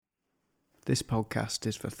This podcast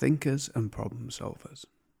is for thinkers and problem solvers.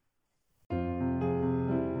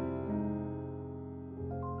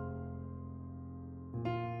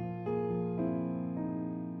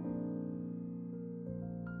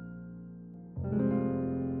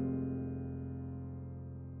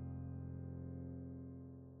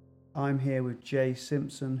 I'm here with Jay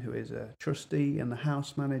Simpson, who is a trustee and the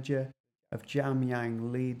house manager of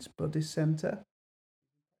Jamyang Leeds Buddhist Centre.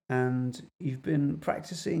 And you've been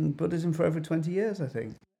practicing Buddhism for over 20 years, I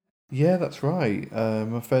think. Yeah, that's right.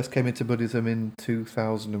 I first came into Buddhism in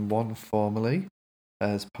 2001 formally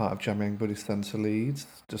as part of Jamyang Buddhist Centre Leeds,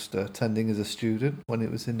 just attending as a student when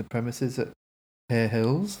it was in the premises at Hare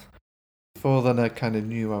Hills. Before then I kind of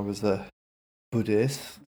knew I was a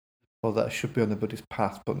Buddhist, or that I should be on the Buddhist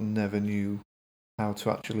path, but never knew how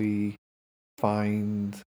to actually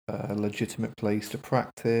find a legitimate place to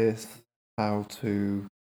practice, how to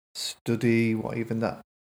study, what even that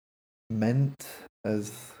meant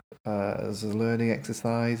as a learning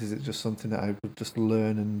exercise. Is it just something that I would just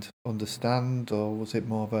learn and understand, or was it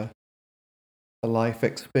more of a life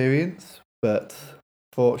experience? But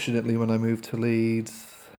fortunately, when I moved to Leeds,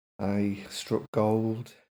 I struck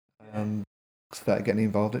gold and started getting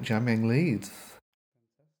involved at Jamyang Leeds.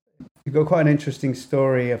 You've got quite an interesting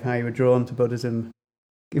story of how you were drawn to Buddhism.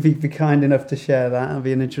 If you'd be kind enough to share that, that'd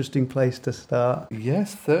be an interesting place to start.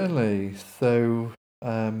 Yes, certainly. So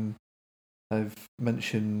I've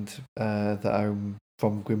mentioned that I'm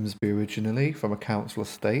from Grimsby originally, from a council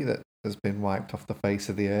estate that has been wiped off the face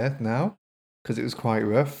of the earth now, because it was quite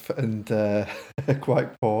rough and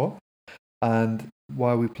quite poor. And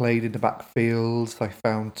while we played in the back fields, I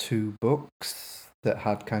found 2 books that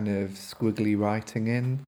had kind of squiggly writing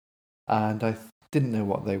in, and I didn't know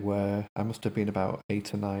what they were. I must have been about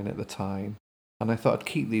 8 or 9 at the time, and I thought I'd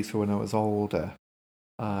keep these for when I was older,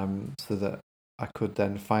 so that I could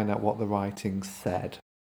then find out what the writing said.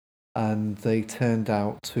 And they turned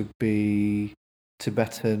out to be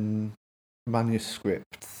Tibetan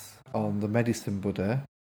manuscripts on the Medicine Buddha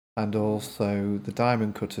and also the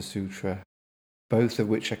Diamond Cutter Sutra, both of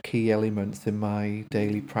which are key elements in my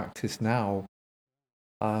daily practice now.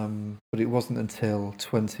 But it wasn't until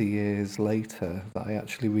 20 years later that I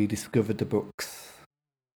actually rediscovered the books,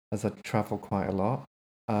 as I travel quite a lot,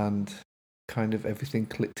 and kind of everything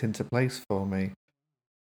clicked into place for me.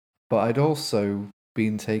 But I'd also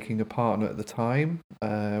been taking a partner at the time,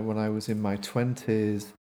 when I was in my 20s,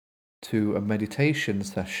 to a meditation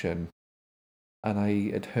session, and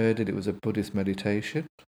I had heard that it was a Buddhist meditation,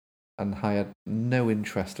 and I had no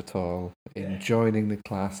interest at all in joining the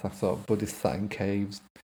class. I thought Buddhists sat in caves,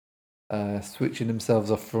 switching themselves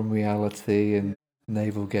off from reality and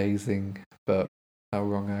navel gazing, but how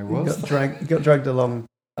wrong I was. You got dragged along.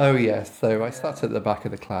 Oh yes, so I sat at the back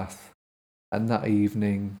of the class, and that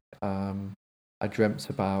evening I dreamt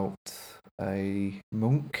about a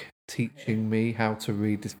monk teaching me how to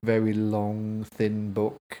read this very long, thin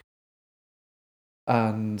book.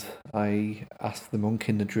 And I asked the monk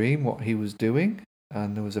in the dream what he was doing,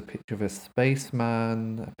 and there was a picture of a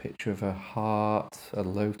spaceman, a picture of a heart, a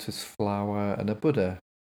lotus flower, and a Buddha.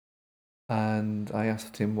 And I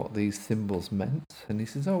asked him what these symbols meant, and he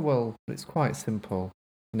says, "Oh, well, it's quite simple.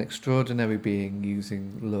 An extraordinary being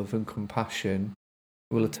using love and compassion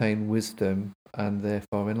will attain wisdom and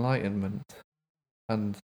therefore enlightenment."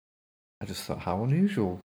 And I just thought, how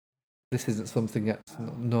unusual. This isn't something that's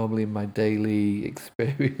normally in my daily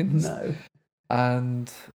experience. No.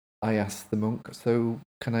 And I asked the monk, "So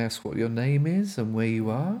can I ask what your name is and where you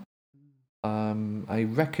are?" I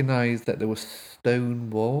recognised that there were stone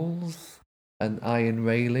walls and iron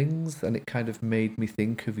railings, and it kind of made me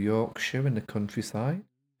think of Yorkshire and the countryside,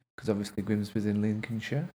 because obviously Grimsby's in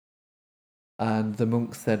Lincolnshire. And the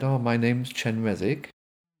monk said, "Oh, my name's Chenrezig,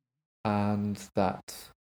 and that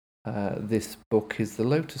this book is the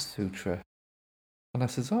Lotus Sutra." And I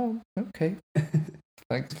says, "Oh, okay,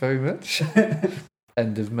 thanks very much."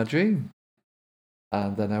 End of my dream.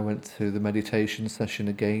 And then I went to the meditation session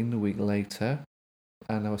again a week later,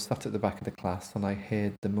 and I was sat at the back of the class, and I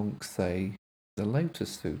heard the monk say the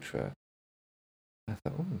Lotus Sutra. I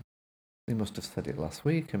thought, oh, he must have said it last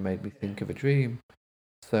week and made me think of a dream.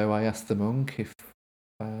 So I asked the monk if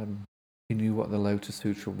he knew what the Lotus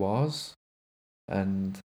Sutra was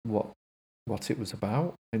and what it was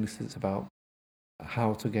about. And he said it's about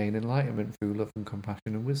how to gain enlightenment through love and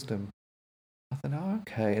compassion and wisdom. I thought, oh,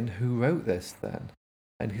 okay, and who wrote this then?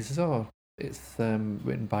 And he says, oh, it's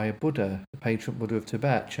written by a Buddha, the patron Buddha of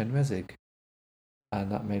Tibet, Chenrezig. And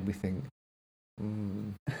that made me think,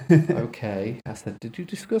 okay. I said, did you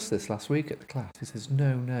discuss this last week at the class? He says,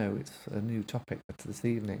 no, it's a new topic for this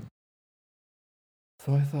evening.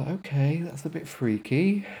 So I thought, okay, that's a bit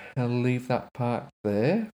freaky. I'll leave that part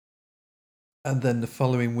there. And then the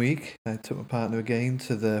following week, I took my partner again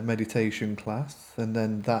to the meditation class. And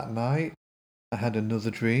then that night, I had another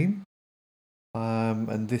dream.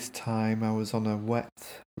 And this time I was on a wet,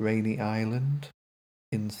 rainy island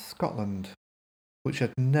in Scotland, which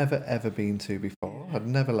I'd never ever been to before. I'd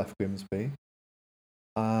never left Grimsby.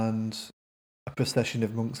 And a procession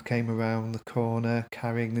of monks came around the corner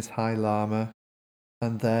carrying this high lama.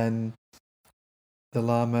 And then the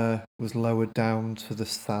lama was lowered down to the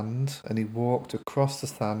sand and he walked across the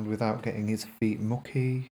sand without getting his feet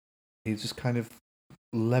mucky. He was just kind of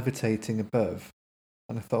levitating above.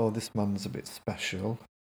 And I thought, oh, this man's a bit special.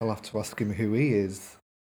 I'll have to ask him who he is.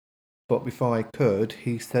 But before I could,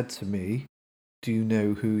 he said to me, do you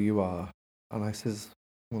know who you are? And I says,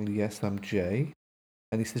 well, yes, I'm Jay.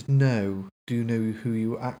 And he says, no, do you know who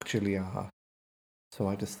you actually are? So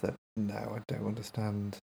I just said, no, I don't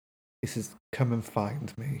understand. He says, come and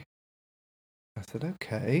find me. I said,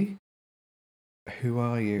 okay. Who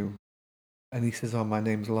are you? And he says, oh, my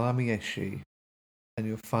name's Lami Eshi, and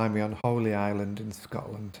you'll find me on Holy Island in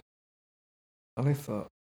Scotland. And I thought,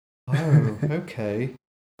 oh, okay.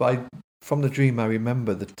 But from the dream, I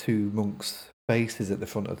remember the two monks' faces at the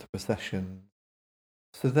front of the procession.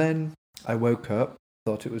 So then I woke up,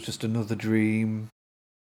 thought it was just another dream.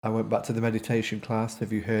 I went back to the meditation class.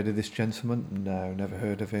 Have you heard of this gentleman? No, never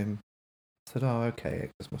heard of him. I said, oh, okay,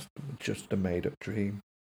 it must have just a made-up dream.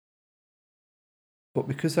 But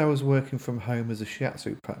because I was working from home as a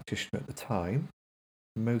shiatsu practitioner at the time,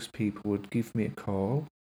 most people would give me a call,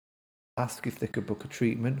 ask if they could book a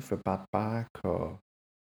treatment for a bad back or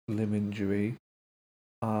limb injury.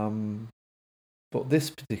 But this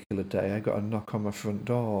particular day, I got a knock on my front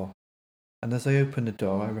door. And as I opened the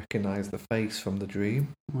door, I recognised the face from the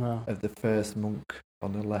dream of the first monk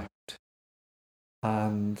on the left.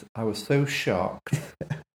 And I was so shocked,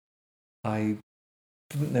 I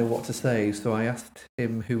didn't know what to say. So I asked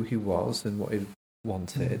him who he was and what he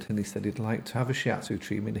wanted. And he said he'd like to have a shiatsu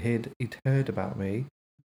treatment. He'd heard about me.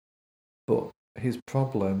 But his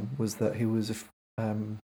problem was that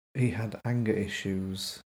he had anger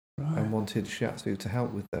issues and wanted shiatsu to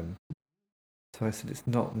help with them. So I said, it's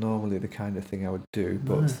not normally the kind of thing I would do,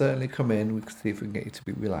 but certainly come in, we can see if we can get you to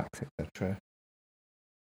be relaxed, etc.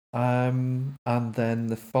 And then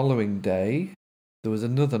the following day, there was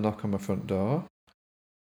another knock on my front door.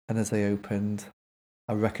 And as I opened,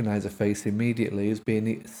 I recognised a face immediately as being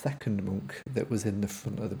the second monk that was in the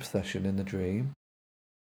front of the procession in the dream.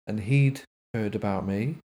 And he'd heard about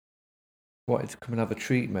me, wanted to come and have a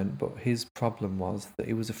treatment, but his problem was that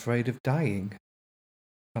he was afraid of dying.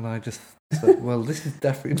 And I just said, well, this is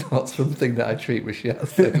definitely not something that I treat with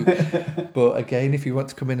shiatsu. But again, if you want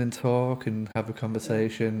to come in and talk and have a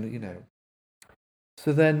conversation,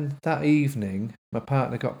 So then that evening, my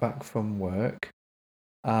partner got back from work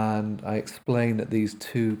and I explained that these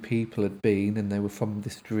two people had been and they were from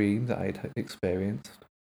this dream that I'd experienced.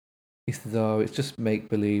 He said, oh, it's just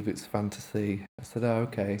make-believe, it's fantasy. I said, oh,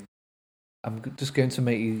 okay. I'm just going to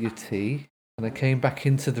make you your tea. And I came back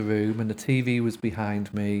into the room and the TV was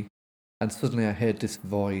behind me and suddenly I heard this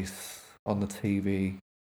voice on the TV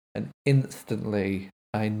and instantly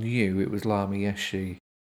I knew it was Lami Eshi.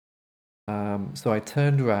 So I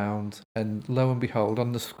turned around and lo and behold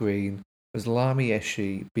on the screen was Lami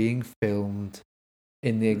Eshi being filmed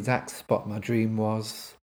in the exact spot my dream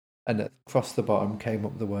was, and across the bottom came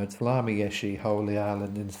up the words Lami Eshi, Holy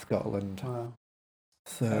Island in Scotland. Wow.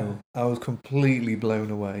 So I was completely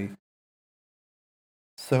blown away.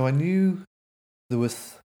 So I knew there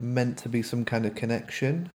was meant to be some kind of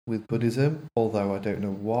connection with Buddhism, although I don't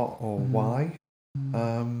know what or why.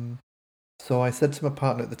 So I said to my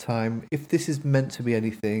partner at the time, if this is meant to be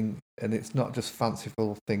anything and it's not just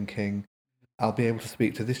fanciful thinking, I'll be able to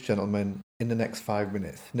speak to this gentleman in the next 5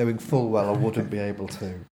 minutes, knowing full well I wouldn't be able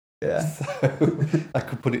to. Yeah. So I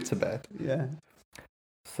could put it to bed. Yeah.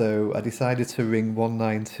 So I decided to ring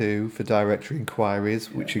 192 for directory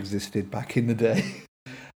inquiries, which existed back in the day,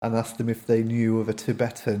 and asked them if they knew of a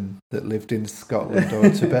Tibetan that lived in Scotland or a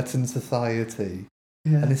Tibetan society.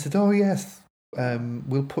 Yeah. And they said, oh, yes,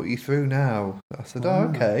 we'll put you through now. I said, oh,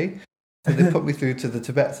 okay. So they put me through to the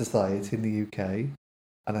Tibet Society in the UK.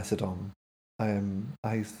 And I said, I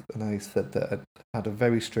said that I'd had a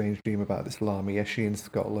very strange dream about this Lami Eshi in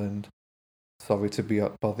Scotland. Sorry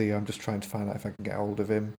to bother you, I'm just trying to find out if I can get hold of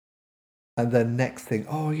him. And then next thing,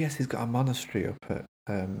 oh yes, he's got a monastery up at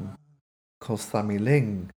called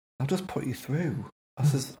Samyling. I'll just put you through. I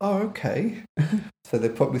says, oh, okay. So they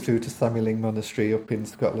put me through to Samyling Monastery up in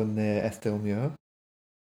Scotland near Estilmuir.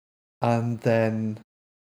 And then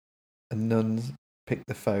a nun picked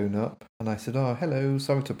the phone up and I said, "Oh, hello,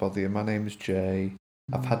 sorry to bother you. My name's Jay.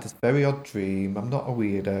 I've had this very odd dream. I'm not a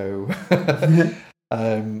weirdo.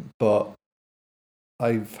 But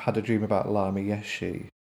I've had a dream about Lama Yeshe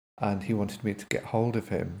and he wanted me to get hold of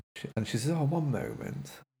him." And she says, "Oh, one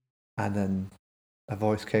moment." And then a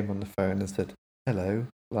voice came on the phone and said, "Hello,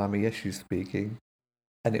 Lama Yeshe speaking."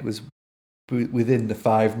 And it was within the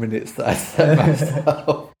 5 minutes that I set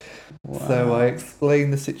myself. Wow. So I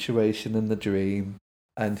explained the situation and the dream,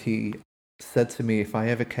 and he said to me if I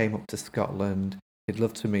ever came up to Scotland, he'd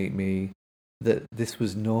love to meet me, that this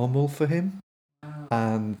was normal for him,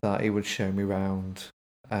 and that he would show me around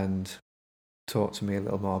and talk to me a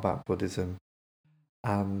little more about Buddhism.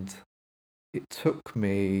 And it took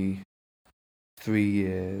me 3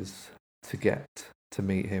 years to get to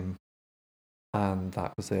meet him. And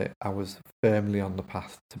that was it. I was firmly on the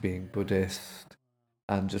path to being Buddhist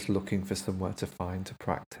and just looking for somewhere to find to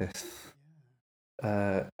practice.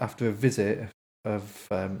 After a visit of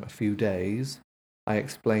a few days, I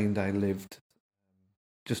explained I lived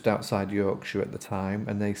just outside Yorkshire at the time,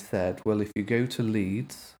 and they said, well, if you go to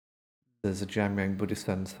Leeds, there's a Jamyang Buddhist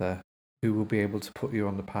Centre who will be able to put you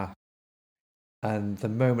on the path. And the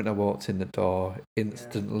moment I walked in the door,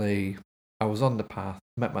 instantly I was on the path,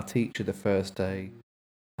 met my teacher the first day,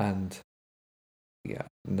 and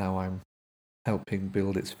now I'm helping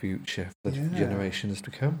build its future for the generations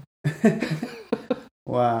to come.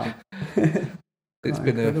 Wow. It's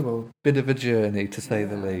been incredible. A bit of a journey, to say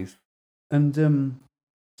the least. And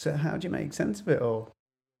so how do you make sense of it all?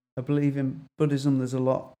 I believe in Buddhism there's a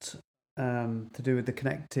lot to do with the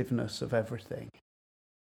connectiveness of everything.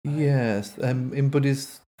 Yes, in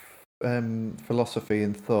Buddhist philosophy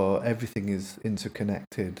and thought, everything is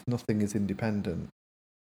interconnected, nothing is independent.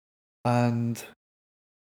 And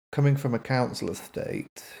coming from a council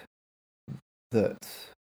estate, that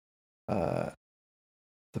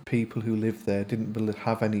the people who lived there didn't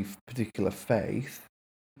have any particular faith,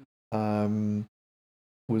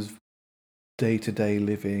 was day-to-day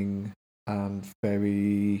living and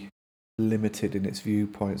very limited in its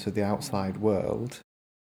viewpoints of the outside world.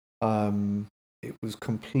 It was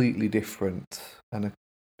completely different and a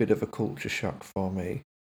bit of a culture shock for me.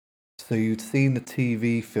 So you'd seen the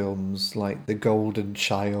TV films like The Golden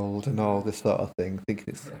Child and all this sort of thing, thinking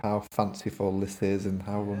it's how fanciful this is and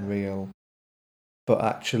how unreal. But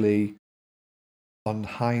actually, on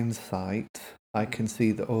hindsight, I can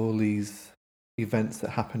see that all these events that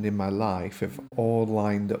happened in my life have all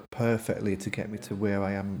lined up perfectly to get me to where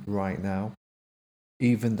I am right now.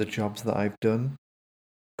 Even the jobs that I've done,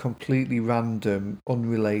 completely random,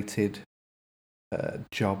 unrelated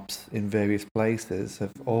jobs in various places,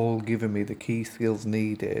 have all given me the key skills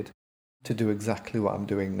needed to do exactly what I'm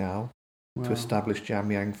doing now, to establish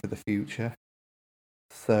Jamyang for the future.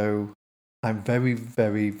 So I'm very,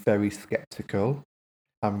 very, very skeptical.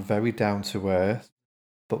 I'm very down to earth,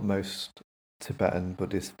 but most Tibetan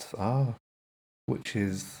Buddhists are, which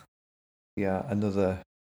is, another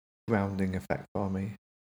grounding effect for me.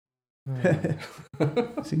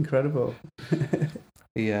 It's incredible.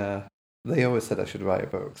 Yeah, they always said I should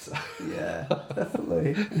write books. Yeah,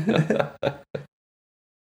 definitely.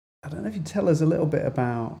 I don't know if you tell us a little bit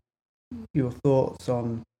about your thoughts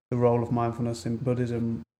on the role of mindfulness in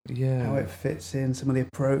Buddhism, how it fits in, some of the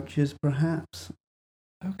approaches, perhaps.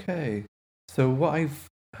 Okay, so what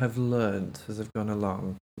have learned as I've gone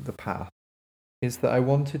along the path is that I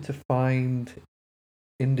wanted to find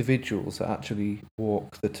individuals that actually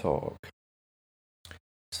walk the talk.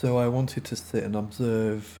 So I wanted to sit and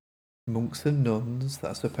observe monks and nuns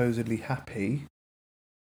that are supposedly happy,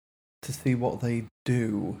 to see what they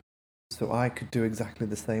do, so I could do exactly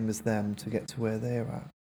the same as them to get to where they're at.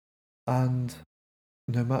 And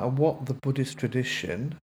no matter what the Buddhist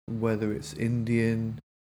tradition, whether it's Indian,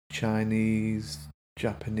 Chinese,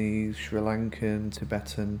 Japanese, Sri Lankan,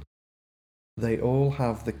 Tibetan, they all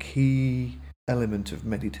have the key element of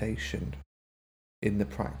meditation in the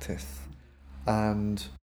practice. And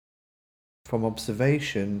from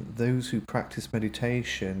observation, those who practice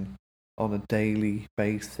meditation on a daily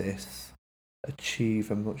basis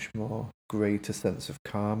achieve a much more greater sense of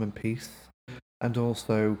calm and peace, and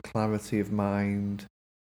also clarity of mind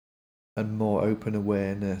and more open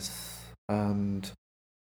awareness, and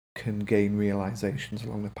can gain realizations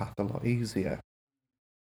along the path a lot easier.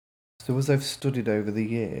 So as I've studied over the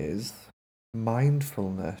years,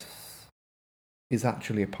 mindfulness is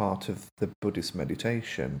actually a part of the Buddhist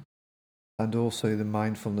meditation, and also the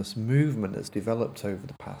mindfulness movement that's developed over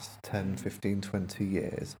the past 10, 15, 20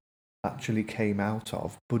 years actually came out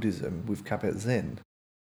of Buddhism with Kabat-Zinn.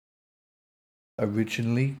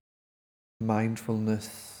 Originally,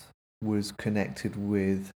 mindfulness was connected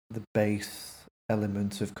with the base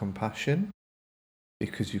element of compassion,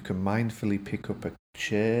 because you can mindfully pick up a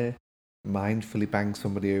chair, mindfully bang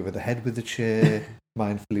somebody over the head with the chair,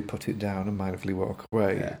 mindfully put it down and mindfully walk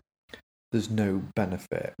away. Yeah. There's no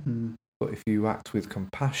benefit. But if you act with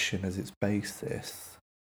compassion as its basis,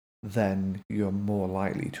 then you're more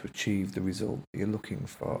likely to achieve the result that you're looking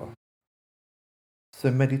for.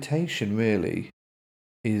 So meditation really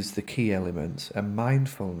is the key element, and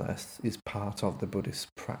mindfulness is part of the Buddhist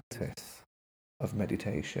practice of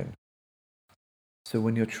meditation. So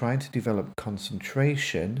when you're trying to develop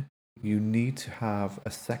concentration, you need to have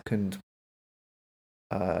a second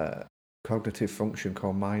cognitive function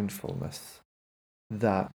called mindfulness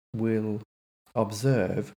that will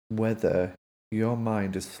observe whether your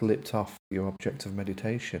mind has slipped off your object of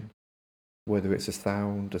meditation, whether it's a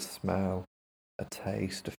sound, a smell, a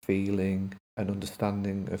taste, a feeling, an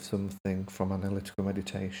understanding of something from analytical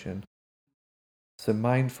meditation. So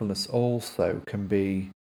mindfulness also can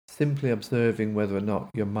be simply observing whether or not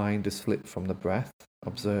your mind has slipped from the breath,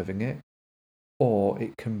 observing it, or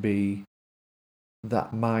it can be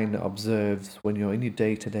that mind that observes when you're in your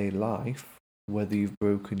day-to-day life, whether you've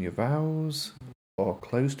broken your vows or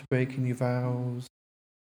close to breaking your vows,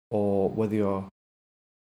 or whether you're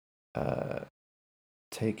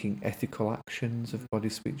taking ethical actions of body,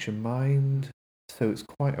 speech and mind. So it's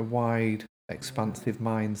quite a wide, expansive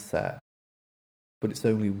mindset, but it's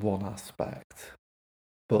only one aspect.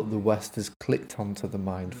 But the West has clicked onto the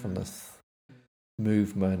mindfulness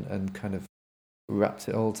movement and kind of wrapped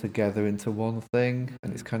it all together into one thing,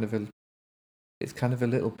 and it's kind of a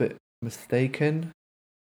little bit mistaken.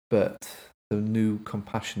 But the new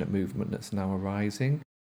compassionate movement that's now arising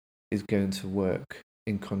is going to work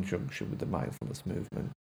in conjunction with the mindfulness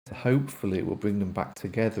movement. So hopefully it will bring them back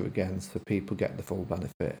together again so people get the full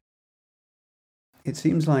benefit. It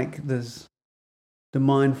seems like there's the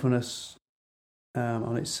mindfulness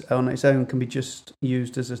on its own can be just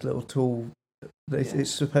used as this little tool.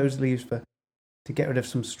 It's supposedly used to get rid of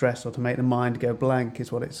some stress or to make the mind go blank,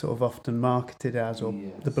 is what it's sort of often marketed as, or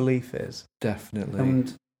the belief is. Definitely.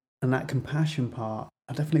 And that compassion part,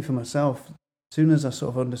 I definitely for myself, as soon as I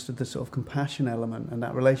sort of understood the sort of compassion element and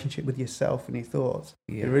that relationship with yourself and your thoughts,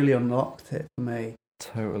 it really unlocked it for me.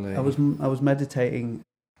 Totally. I was meditating,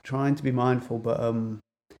 trying to be mindful, but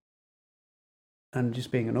and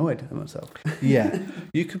just being annoyed at myself. Yeah,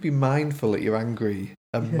 you could be mindful that you're angry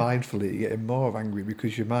and mindful that you're getting more angry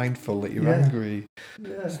because you're mindful that you're angry.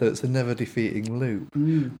 Yeah. So it's a never defeating loop.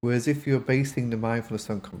 Whereas if you're basing the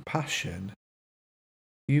mindfulness on compassion,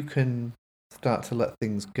 you can start to let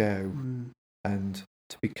things go and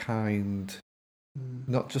to be kind,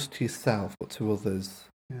 not just to yourself but to others.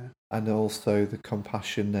 Yeah. And also the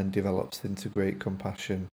compassion then develops into great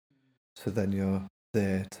compassion. So then you're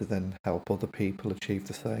there to then help other people achieve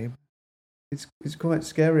the same. It's quite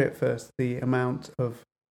scary at first, the amount of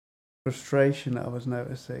frustration that I was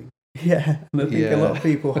noticing. Yeah, and I think a lot of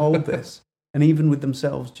people hold this, and even with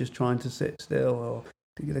themselves just trying to sit still, or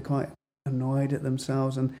they're quite annoyed at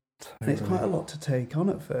themselves, and it's quite a lot to take on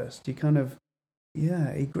at first. You kind of,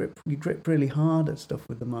 you grip really hard at stuff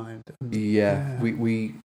with the mind. And,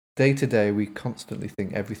 we day to day, we constantly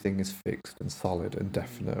think everything is fixed and solid and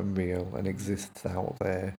definite and real and exists out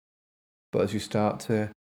there. But as you start to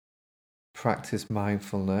practice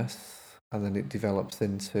mindfulness, and then it develops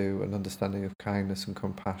into an understanding of kindness and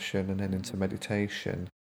compassion, and then into meditation,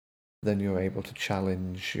 then you're able to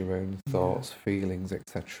challenge your own thoughts, feelings,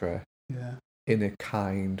 etc. In a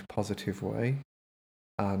kind, positive way.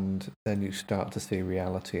 And then you start to see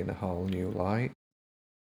reality in a whole new light.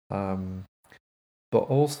 But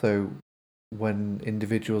also, when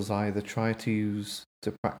individuals either try to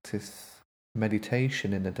practice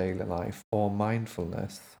meditation in their daily life or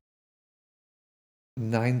mindfulness,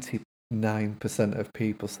 99% of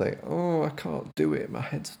people say, "Oh, I can't do it. My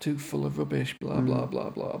head's too full of rubbish, blah, blah, blah,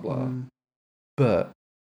 blah, blah." But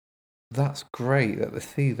that's great that they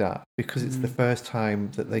see that, because it's the first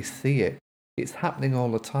time that they see it. It's happening all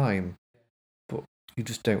the time, but you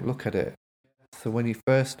just don't look at it. So when you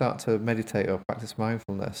first start to meditate or practice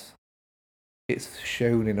mindfulness, it's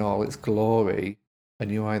shown in all its glory, and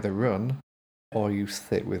you either run or you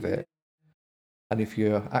sit with it. And if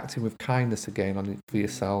you're acting with kindness again for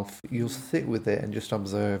yourself, you'll sit with it and just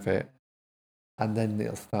observe it. And then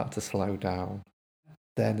it'll start to slow down.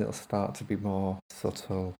 Then it'll start to be more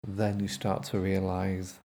subtle. Then you start to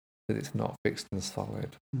realise that it's not fixed and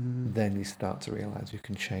solid. Then you start to realise you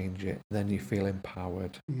can change it. Then you feel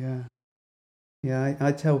empowered. Yeah,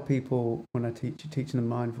 I tell people when I teaching them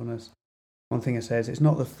mindfulness, one thing I say is it's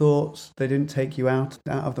not the thoughts. They didn't take you out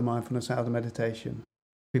of the mindfulness, out of the meditation.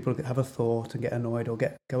 people have a thought and get annoyed or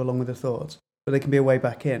go along with the thoughts, but there can be a way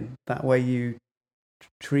back in. That way you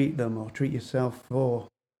treat them or treat yourself for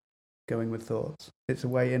going with thoughts. It's a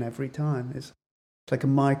way in every time. It's like a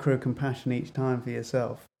micro compassion each time for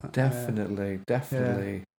yourself. Definitely.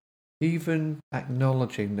 Yeah. Even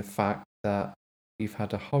acknowledging the fact that you've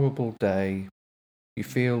had a horrible day, you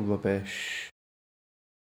feel rubbish,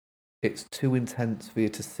 it's too intense for you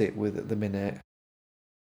to sit with at the minute.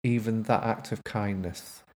 Even that act of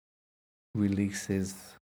kindness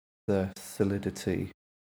releases the solidity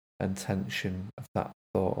and tension of that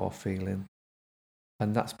thought or feeling.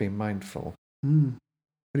 And that's being mindful.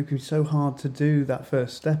 But it can be so hard to do that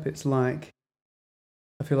first step. It's like,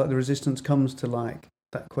 I feel like the resistance comes to like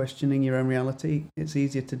that questioning your own reality. It's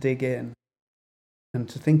easier to dig in and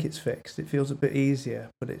to think it's fixed. It feels a bit easier,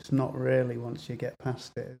 but it's not really once you get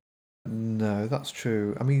past it. No, that's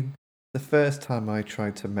true. I mean, the first time I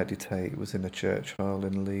tried to meditate was in a church hall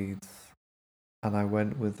in Leeds, and I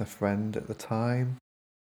went with a friend at the time,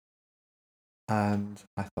 and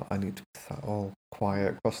I thought I need to be sat all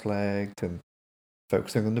quiet, cross-legged, and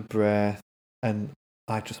focusing on the breath, and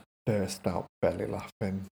I just burst out belly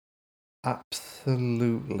laughing.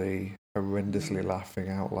 Absolutely horrendously laughing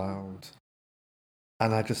out loud.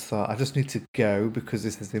 And I just thought, I just need to go because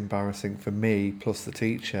this is embarrassing for me plus the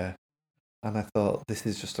teacher. And I thought, this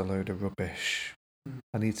is just a load of rubbish.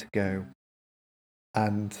 I need to go.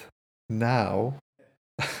 And now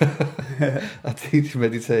I teach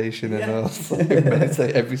meditation and also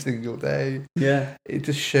meditate every single day. Yeah. It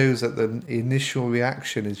just shows that the initial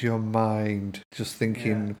reaction is your mind just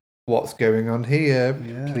thinking, what's going on here?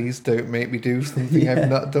 Yeah. Please don't make me do something I've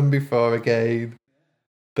not done before again.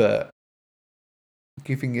 But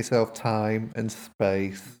giving yourself time and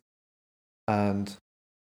space and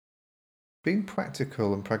being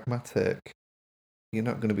practical and pragmatic, you're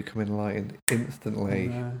not going to become enlightened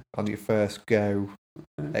instantly on your first go.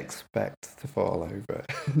 Expect to fall over.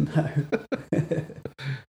 No.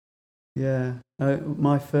 Yeah.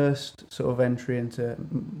 My first sort of entry into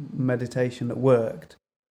meditation that worked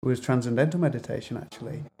was transcendental meditation,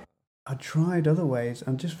 actually. I tried other ways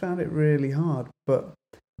and just found it really hard, but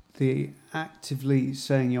the actively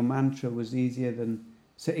saying your mantra was easier than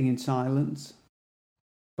sitting in silence.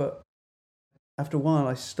 But after a while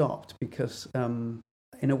I stopped because in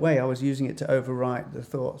a way I was using it to overwrite the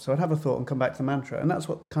thought. So I'd have a thought and come back to the mantra, and that's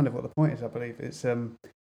what the point is, I believe. It's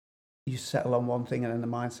you settle on one thing and then the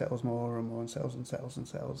mind settles more and more and settles and settles and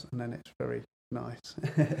settles, and then it's very nice.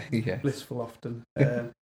 Yes. Blissful often.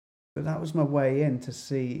 But that was my way in to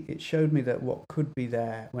see. It showed me that what could be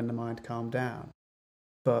there when the mind calmed down.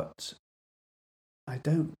 But I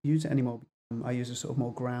don't use it anymore. I use a sort of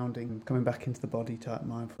more grounding, coming back into the body type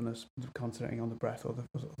mindfulness, concentrating on the breath or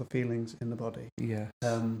the feelings in the body. Yeah.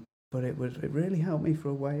 But it really helped me for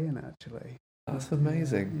a way in, actually. That's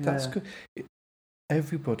amazing. Yeah. That's good.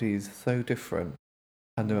 Everybody is so different,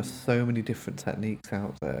 and there are so many different techniques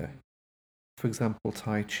out there. For example,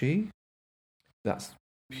 Tai Chi, that's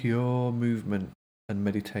pure movement and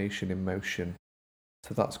meditation in motion.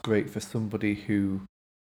 So that's great for somebody who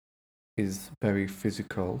is very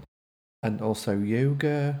physical. And also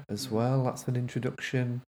yoga as well, that's an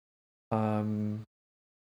introduction.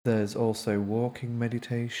 There's also walking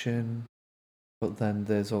meditation, but then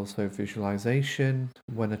there's also visualization.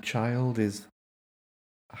 When a child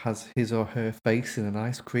has his or her face in an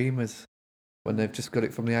ice cream, as when they've just got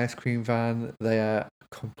it from the ice cream van, they are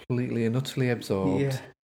completely and utterly absorbed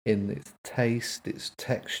in its taste, its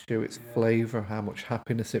texture, its flavour, how much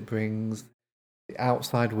happiness it brings. The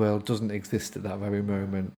outside world doesn't exist at that very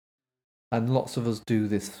moment. And lots of us do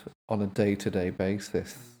this on a day-to-day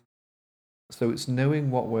basis. So it's knowing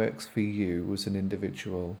what works for you as an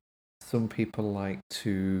individual. Some people like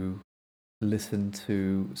to listen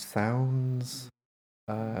to sounds.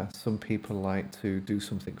 Some people like to do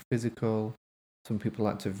something physical. Some people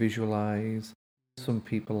like to visualize. Some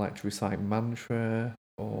people like to recite mantra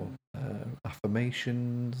or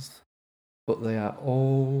affirmations. But they are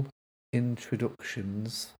all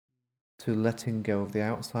introductions to letting go of the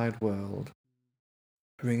outside world,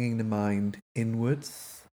 bringing the mind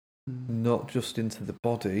inwards, not just into the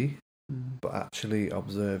body, but actually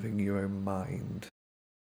observing your own mind.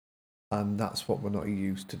 And that's what we're not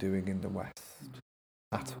used to doing in the West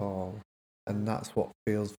at all. And that's what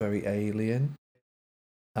feels very alien,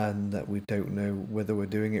 and that we don't know whether we're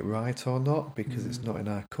doing it right or not because it's not in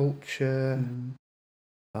our culture.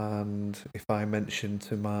 And if I mention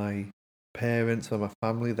to my parents or my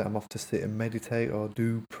family that I'm off to sit and meditate or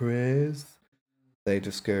do prayers, they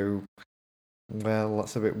just go, well,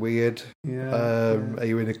 that's a bit weird. Yeah. Are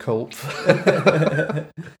you in a cult? Yeah.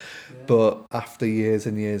 But after years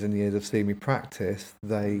and years and years of seeing me practice,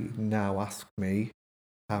 they now ask me,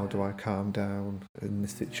 how do I calm down in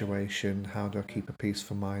this situation? How do I keep a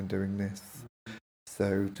peaceful mind doing this?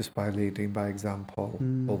 So just by leading by example,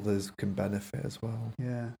 others can benefit as well.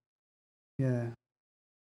 Yeah. Yeah.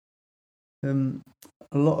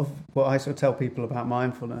 A lot of what I sort of tell people about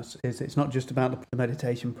mindfulness is it's not just about the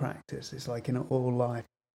meditation practice. It's like in all life,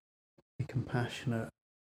 be compassionate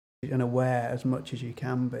and aware as much as you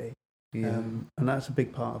can be. Yeah. And that's a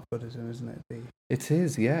big part of Buddhism, isn't it? It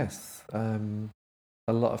is, yes.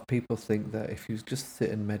 A lot of people think that if you just sit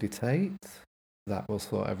and meditate, that will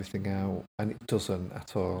sort everything out, and it doesn't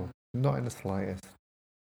at all, not in the slightest.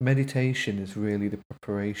 Meditation is really the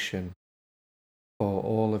preparation for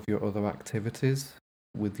all of your other activities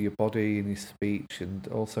with your body and your speech and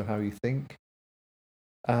also how you think.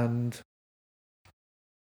 And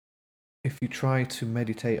if you try to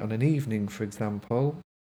meditate on an evening, for example,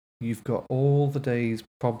 you've got all the day's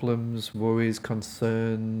problems, worries,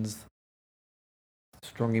 concerns,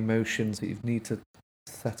 strong emotions that you need to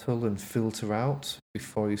settle and filter out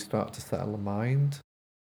before you start to settle the mind.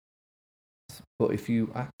 But if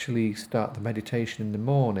you actually start the meditation in the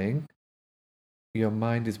morning, your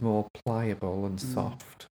mind is more pliable and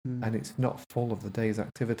soft, and it's not full of the day's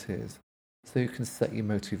activities. So you can set your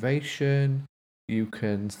motivation, you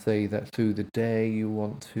can say that through the day you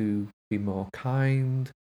want to be more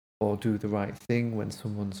kind, or do the right thing when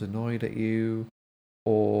someone's annoyed at you,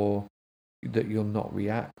 or that you'll not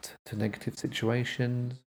react to negative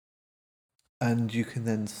situations. And you can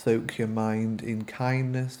then soak your mind in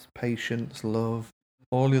kindness, patience, love,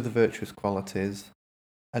 all the other virtuous qualities,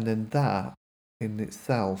 and then that in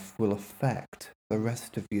itself will affect the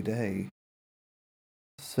rest of your day.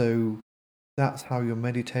 So that's how your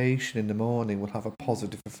meditation in the morning will have a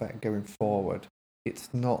positive effect going forward. It's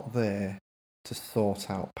not there to sort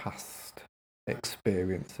out past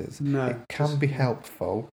experiences. No, it can be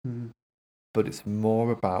helpful, but it's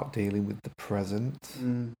more about dealing with the present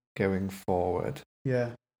going forward. Yeah.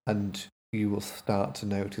 And you will start to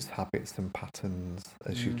notice habits and patterns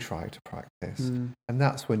as you try to practice. And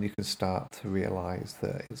that's when you can start to realise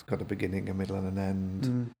that it's got a beginning, a middle and an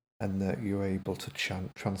end, and that you're able to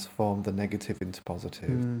transform the negative into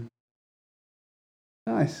positive.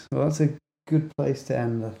 Nice. Well, that's a good place to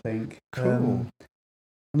end, I think. Cool.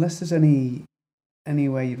 Unless there's any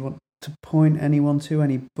way you'd want to point anyone to,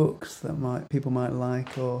 any books that people might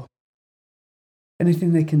like, or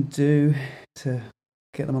anything they can do to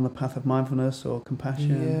get them on the path of mindfulness or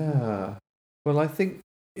compassion. Yeah. Well, I think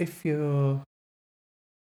if you're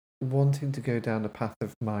wanting to go down the path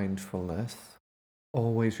of mindfulness,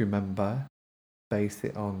 always remember, base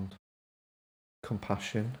it on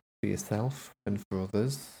compassion for yourself and for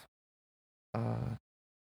others.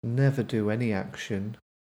 Never do any action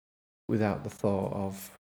without the thought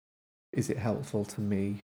of, is it helpful to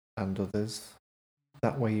me and others?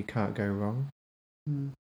 That way you can't go wrong.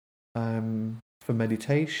 For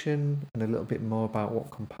meditation and a little bit more about what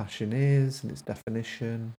compassion is and its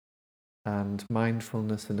definition, and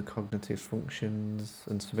mindfulness and the cognitive functions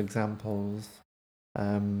and some examples,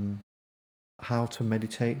 How to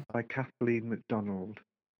Meditate by Kathleen MacDonald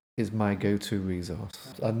is my go-to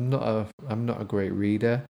resource. I'm not a great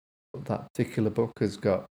reader, but that particular book has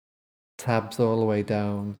got tabs all the way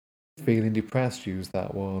down. Feeling depressed, use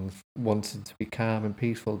that one. Wanting to be calm and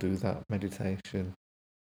peaceful, do that meditation.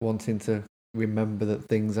 Wanting to remember that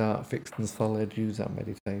things aren't fixed and solid, use that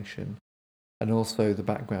meditation. And also the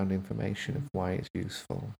background information of why it's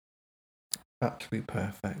useful. Absolutely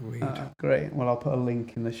perfect read. Great. Well, I'll put a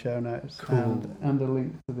link in the show notes. Cool. And a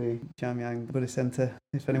link to the Jamyang Buddhist Centre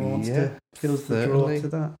if anyone wants to feel the draw to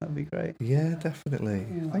that. That'd be great. Yeah, definitely.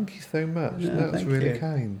 Yeah. Thank you so much. Yeah, That's really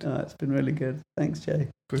kind. It's been really good. Thanks, Jay.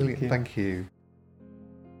 Brilliant. Thank you.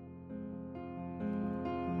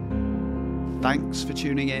 Thanks for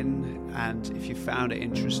tuning in, and if you found it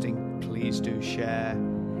interesting, please do share.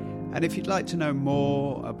 And if you'd like to know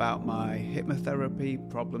more about my hypnotherapy,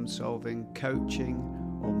 problem-solving, coaching,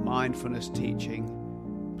 or mindfulness teaching,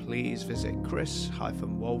 please visit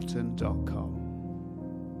chris-walton.com.